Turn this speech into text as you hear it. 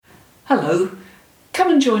Hello, come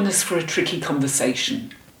and join us for a tricky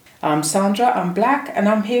conversation. I'm Sandra, I'm black, and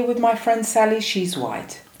I'm here with my friend Sally, she's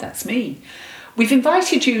white. That's me. We've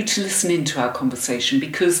invited you to listen into our conversation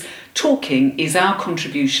because talking is our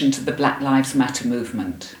contribution to the Black Lives Matter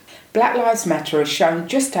movement. Black Lives Matter has shown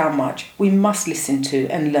just how much we must listen to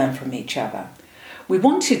and learn from each other. We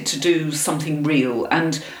wanted to do something real,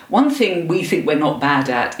 and one thing we think we're not bad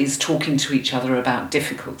at is talking to each other about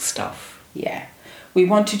difficult stuff. Yeah. We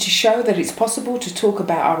wanted to show that it's possible to talk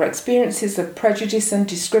about our experiences of prejudice and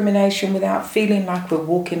discrimination without feeling like we're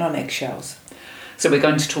walking on eggshells. So we're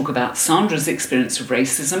going to talk about Sandra's experience of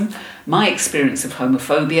racism, my experience of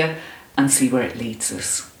homophobia, and see where it leads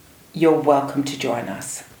us. You're welcome to join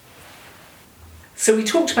us. So we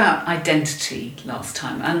talked about identity last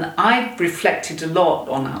time, and I reflected a lot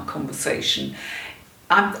on our conversation.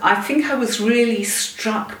 I think I was really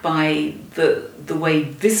struck by the way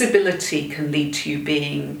visibility can lead to you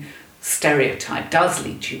being stereotyped, does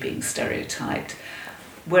lead to you being stereotyped,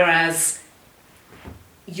 whereas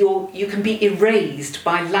you can be erased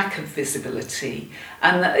by lack of visibility,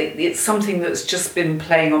 and it's something that's just been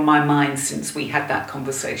playing on my mind since we had that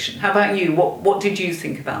conversation. How about you? What did you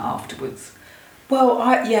think about afterwards? Well,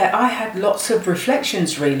 I had lots of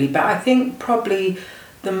reflections really, but I think probably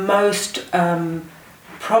the most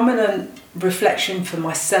prominent reflection for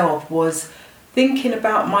myself was thinking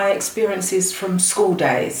about my experiences from school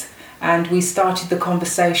days. And we started the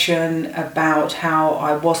conversation about how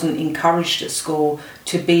I wasn't encouraged at school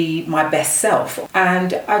to be my best self.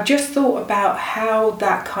 And I just thought about how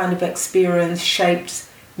that kind of experience shaped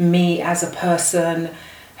me as a person,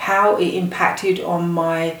 how it impacted on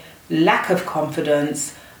my lack of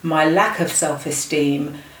confidence, my lack of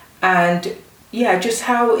self-esteem, and just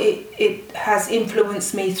how it has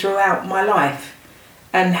influenced me throughout my life,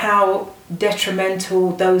 and how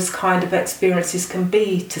detrimental those kind of experiences can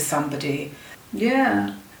be to somebody.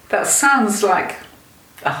 Yeah, that sounds like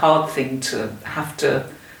a hard thing to have to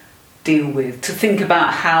deal with, to think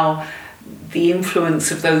about how the influence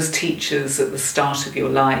of those teachers at the start of your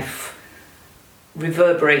life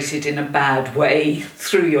reverberated in a bad way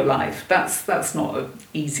through your life. That's not an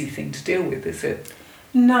easy thing to deal with, is it?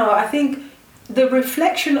 No, I think the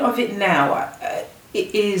reflection of it now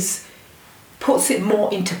puts it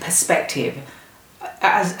more into perspective.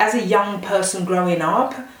 As a young person growing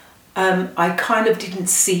up, I kind of didn't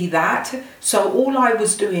see that. So all I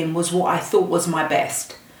was doing was what I thought was my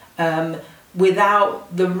best.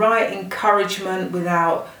 Without the right encouragement,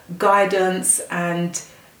 without guidance, and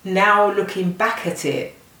now looking back at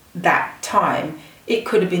it, that time, it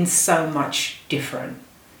could have been so much different.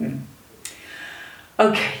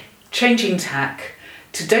 Okay, changing tack.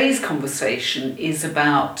 Today's conversation is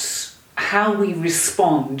about how we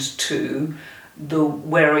respond to the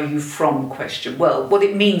where are you from question. Well, what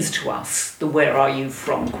it means to us, the where are you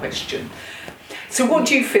from question. So what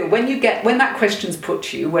do you feel when that question's put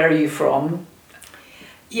to you, where are you from?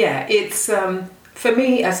 Yeah, it's for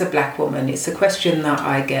me as a black woman, it's a question that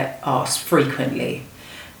I get asked frequently.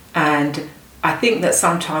 And I think that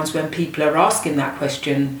sometimes when people are asking that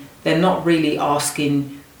question, they're not really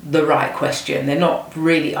asking the right question. They're not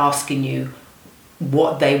really asking you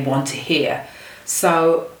what they want to hear.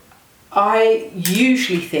 So I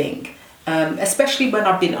usually think, especially when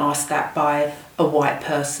I've been asked that by a white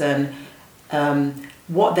person,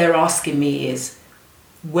 what they're asking me is,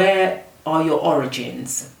 where are your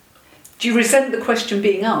origins? Do you resent the question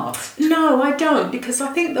being asked? No, I don't, because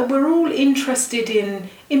I think that we're all interested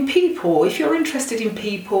in people. If you're interested in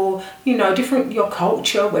people, different your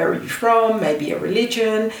culture, where are you from, maybe a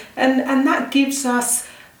religion, and that gives us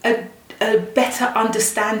a better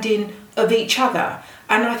understanding of each other.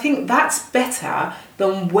 And I think that's better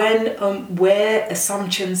than when where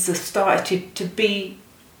assumptions have started to be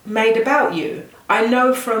made about you. I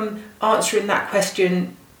know from answering that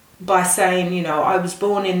question by saying, I was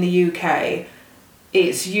born in the UK,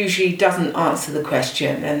 it usually doesn't answer the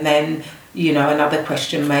question. And then, another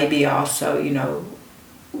question may be asked, so,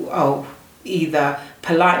 either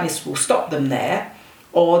politeness will stop them there,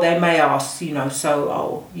 or they may ask,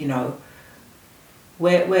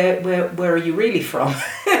 where are you really from?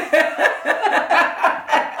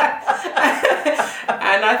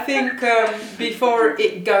 And I think before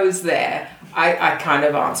it goes there, I kind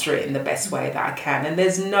of answer it in the best way that I can, and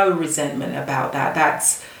there's no resentment about that.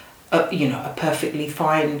 That's a perfectly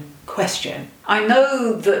fine question. I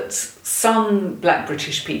know that some black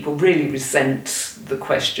British people really resent the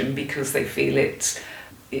question because they feel it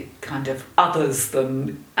kind of others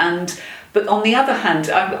them. But on the other hand,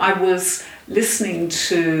 I was listening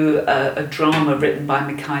to a drama written by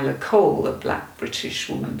Michaela Cole, a black British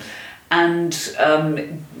woman, and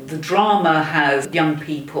the drama has young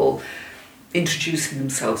people introducing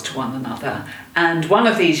themselves to one another, and one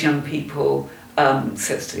of these young people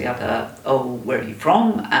says to the other, "Oh, where are you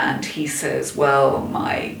from?" And he says, "Well,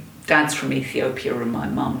 my dad's from Ethiopia and my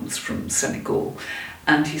mum's from Senegal."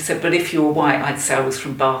 And he said, "But if you were white, I'd say I was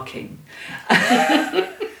from Barking."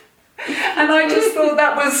 And I just thought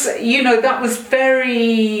that was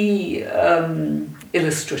very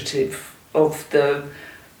illustrative of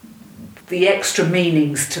the extra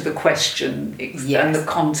meanings to the question and the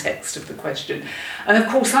context of the question. And of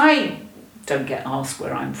course, I don't get asked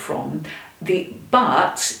where I'm from.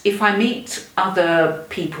 But if I meet other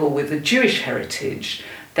people with a Jewish heritage,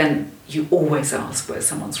 then you always ask where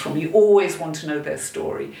someone's from. You always want to know their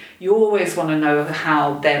story. You always want to know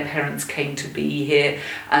how their parents came to be here,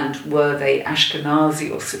 and were they Ashkenazi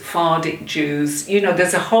or Sephardic Jews.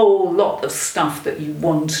 There's a whole lot of stuff that you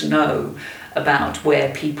want to know about where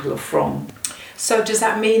people are from. So does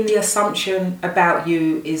that mean the assumption about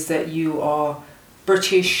you is that you are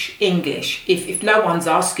British English? If no one's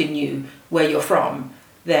asking you where you're from,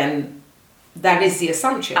 then that is the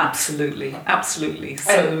assumption? Absolutely.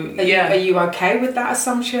 So, are you okay with that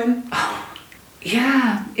assumption? Oh,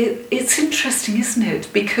 yeah, it's interesting, isn't it?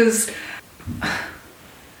 Because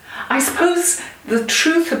I suppose the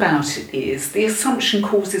truth about it is the assumption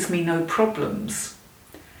causes me no problems.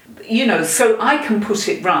 So I can put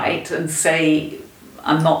it right and say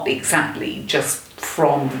I'm not exactly just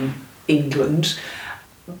from England,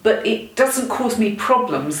 but it doesn't cause me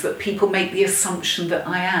problems that people make the assumption that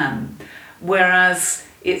I am. Whereas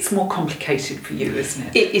it's more complicated for you,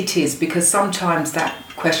 isn't it? It is, because sometimes that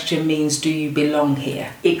question means, do you belong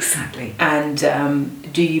here? Exactly. And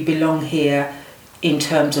do you belong here in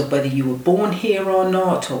terms of whether you were born here or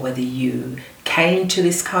not, or whether you came to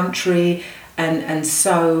this country? And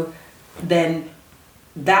so then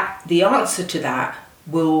the answer to that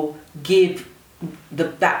will give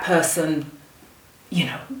that person,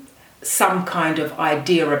 some kind of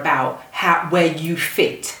idea about where you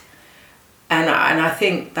fit. And I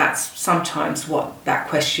think that's sometimes what that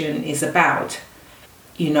question is about.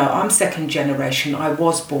 I'm second generation. I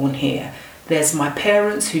was born here. There's my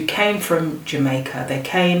parents who came from Jamaica. They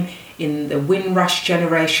came in the Windrush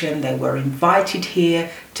generation. They were invited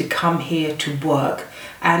here to come here to work.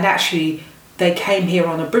 And actually, they came here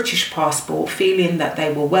on a British passport, feeling that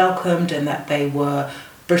they were welcomed and that they were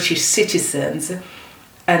British citizens.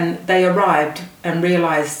 And they arrived and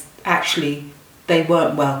realised actually they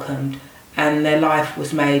weren't welcomed, and their life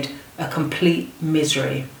was made a complete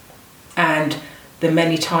misery. And the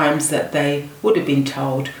many times that they would have been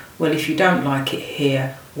told, well, if you don't like it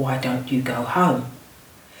here, why don't you go home?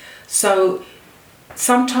 So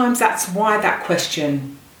sometimes that's why that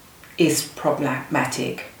question is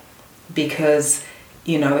problematic, because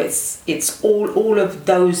it's all of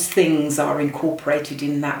those things are incorporated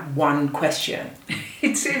in that one question.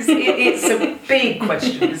 It is. It's a big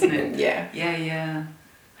question, isn't it? Yeah.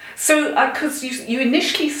 So, because you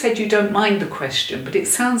initially said you don't mind the question, but it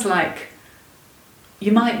sounds like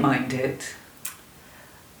you might mind it.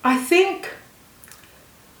 I think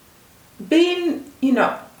being,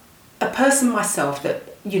 a person myself that,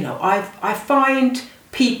 I find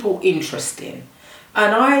people interesting.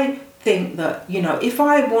 And I think that, if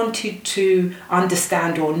I wanted to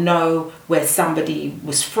understand or know where somebody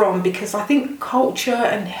was from, because I think culture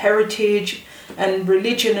and heritage and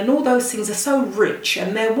religion and all those things are so rich,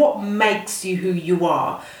 and they're what makes you who you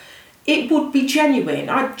are. It would be genuine.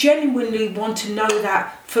 I genuinely want to know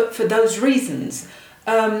that for those reasons.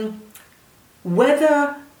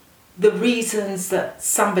 Whether the reasons that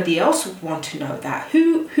somebody else would want to know that,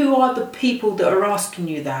 who are the people that are asking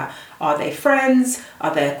you that? Are they friends?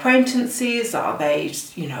 Are they acquaintances? Are they,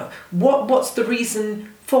 what's the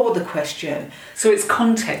reason for the question? So it's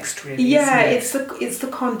context, really. Yeah, isn't it? it's the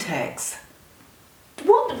context.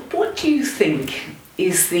 What do you think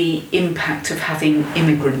is the impact of having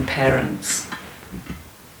immigrant parents?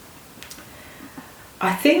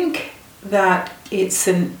 I think that it's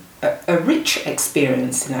a rich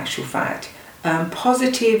experience in actual fact.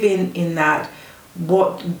 Positive in that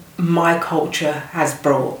what my culture has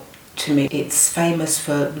brought to me. It's famous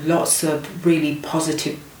for lots of really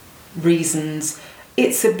positive reasons.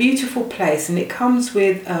 It's a beautiful place, and it comes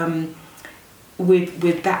with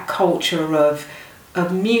that culture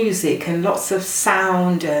of music and lots of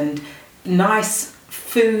sound and nice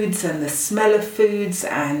foods and the smell of foods,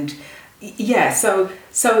 and so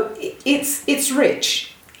it's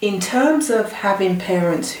rich. In terms of having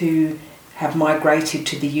parents who have migrated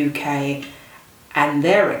to the UK and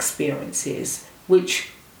their experiences, which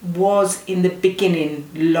was in the beginning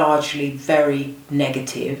largely very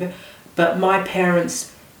negative, but my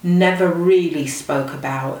parents never really spoke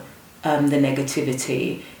about the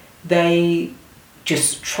negativity. They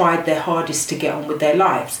just tried their hardest to get on with their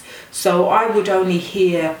lives. So I would only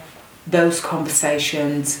hear those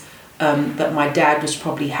conversations that my dad was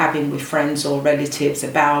probably having with friends or relatives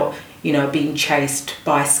about, being chased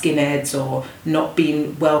by skinheads or not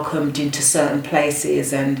being welcomed into certain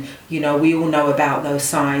places. And, we all know about those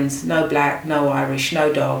signs: no black, no Irish,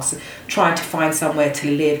 no dogs, trying to find somewhere to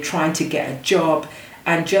live, trying to get a job,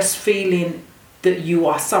 and just feeling that you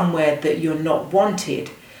are somewhere that you're not wanted.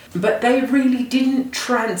 But they really didn't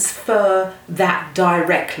transfer that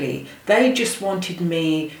directly. They just wanted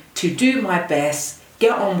me to do my best,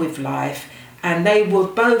 get on with life. And they were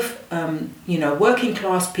both, working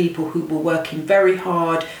class people who were working very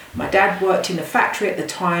hard. My dad worked in a factory at the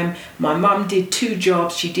time. My mum did 2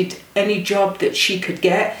 jobs. She did any job that she could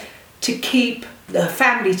get to keep the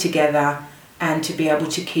family together and to be able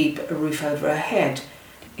to keep a roof over her head.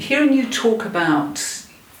 Hearing you talk about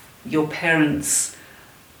your parents'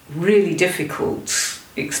 really difficult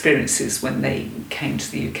experiences when they came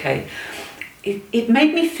to the UK, it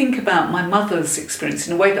made me think about my mother's experience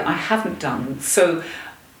in a way that I haven't done. So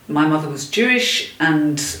my mother was Jewish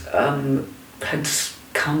and had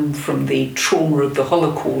come from the trauma of the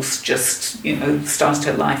Holocaust, just, started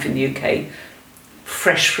her life in the UK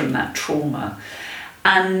fresh from that trauma.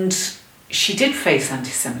 And she did face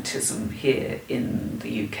anti-Semitism here in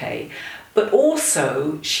the UK, but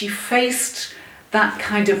also she faced that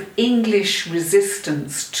kind of English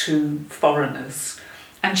resistance to foreigners.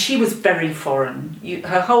 And she was very foreign.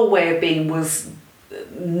 Her whole way of being was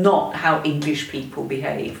not how English people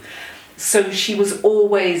behave. So she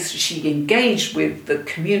engaged with the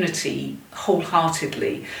community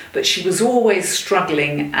wholeheartedly, but she was always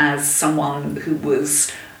struggling as someone who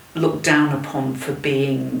was looked down upon for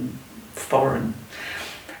being foreign.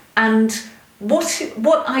 And what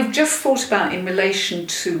I've just thought about in relation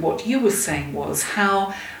to what you were saying was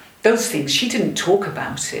how those things, she didn't talk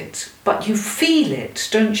about it, but you feel it,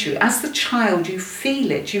 don't you? As the child, you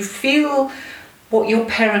feel it. You feel what your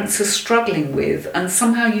parents are struggling with, and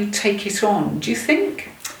somehow you take it on. Do you think?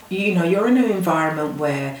 You're in an environment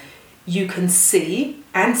where you can see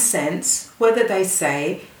and sense whether they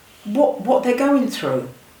say what they're going through.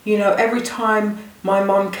 Every time my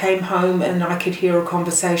mum came home and I could hear a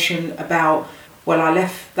conversation about, well, I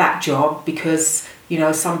left that job because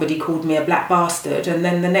somebody called me a black bastard, and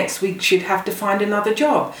then the next week she'd have to find another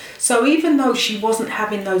job. So even though she wasn't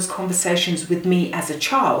having those conversations with me as a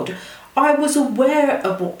child, I was aware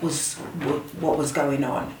of what was going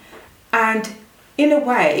on. And in a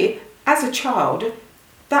way, as a child,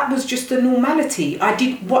 that was just a normality.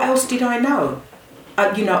 What else did I know?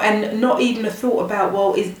 And not even a thought about,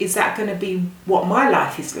 well, is that going to be what my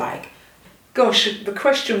life is like? Gosh, the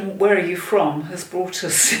question, where are you from, has brought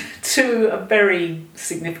us to a very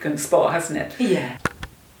significant spot, hasn't it? Yeah.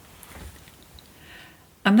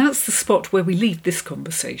 And that's the spot where we leave this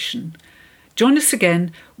conversation. Join us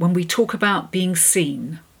again when we talk about being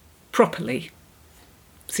seen properly.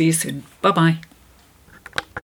 See you soon. Bye-bye.